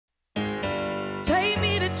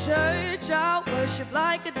church, I'll worship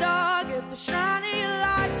like a dog at the shiny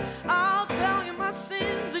lights. I'll tell you my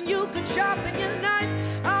sins and you can sharpen your knife.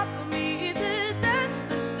 Offer me the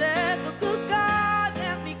death instead. The good God,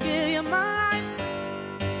 let me give you my life.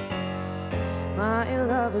 My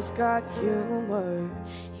lover's got humor.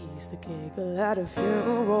 He's the giggle at a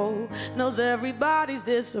funeral. Knows everybody's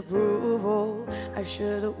disapproval. I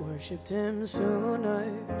should have worshipped him sooner.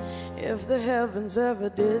 If the heavens ever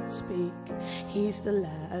did speak, he's the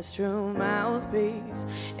last true mouthpiece.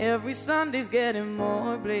 Every Sunday's getting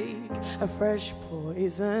more bleak, a fresh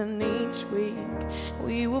poison each week.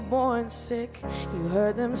 We were born sick, you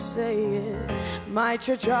heard them say it. My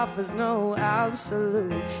church offers no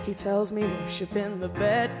absolute. He tells me worship in the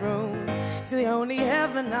bedroom. So the only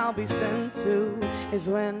heaven I'll be sent to is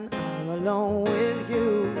when I'm alone with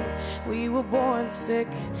you. We were born sick,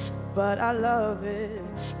 but I love it.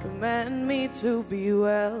 Command me to be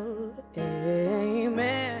well.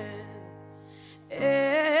 Amen.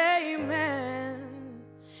 Amen.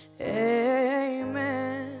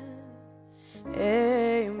 Amen.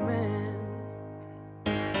 Amen.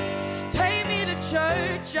 Take me to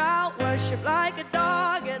church, I'll worship like a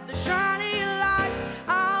dog at the shiny lights.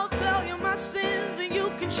 I'll tell you my sins and you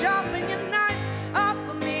can sharpen your knife.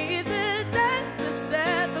 Offer me the death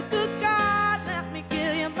instead. The good God, let me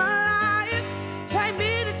give you my life. Take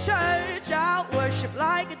me to church, I'll worship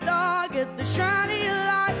like a dog at the shiny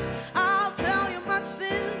lights. I'll tell you my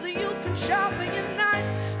sins and you can sharpen your knife.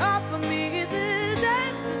 Offer me the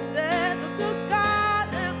death instead. The good God,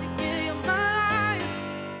 let me give you my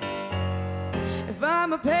life. If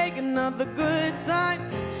I'm a pagan of the good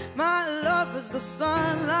times, my love is the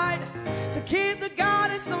sunlight to keep the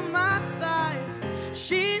goddess on my side.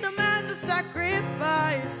 She demands a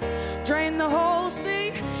sacrifice. Drain the whole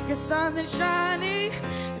sea, get something shiny,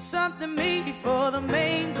 get something meaty for the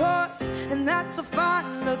main course. And that's a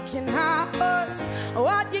fine looking high horse.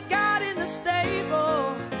 What you got in the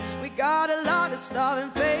stable? We got a lot of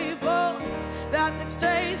starving faithful. That looks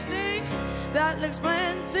tasty, that looks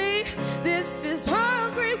plenty. This is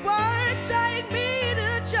hungry work. Take me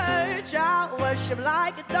to church, I'll worship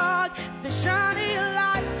like a dog, the shiny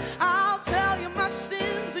lights. I'll tell you my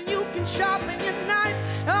sins and you can sharpen your knife.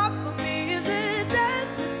 Offer me the death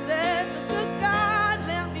instead. The good God,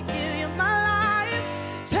 let me give you my life.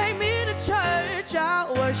 Take me to church,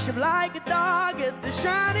 I'll worship like a dog at the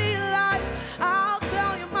shiny lights. I'll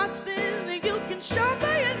tell you my sins and you can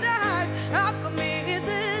sharpen your knife. Offer me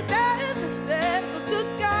the death instead. The good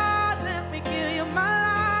God, let me give you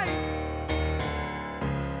my life.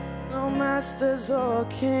 No masters or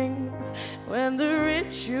kings when the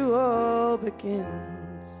ritual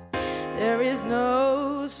begins. There is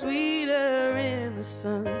no sweeter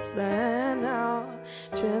innocence than our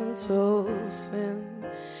gentle sin.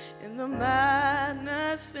 In the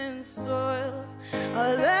madness and soil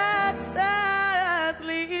of that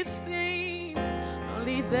sadly seen,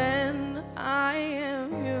 only then I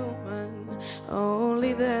am human,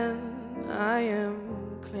 only then I am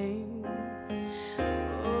clean.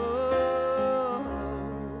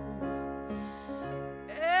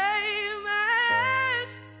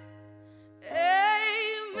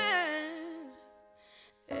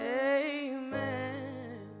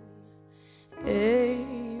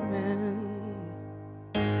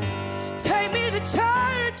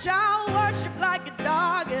 Church, I'll worship like a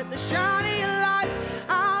dog at the shiny lights.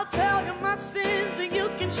 I'll tell you my sins and you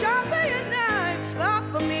can sharpen your knife.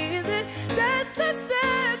 Offer me the deathless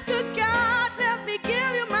death. Good God, let me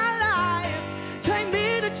give you my life. Take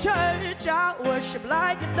me to church, I'll worship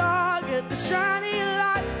like a dog at the shiny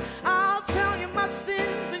lights.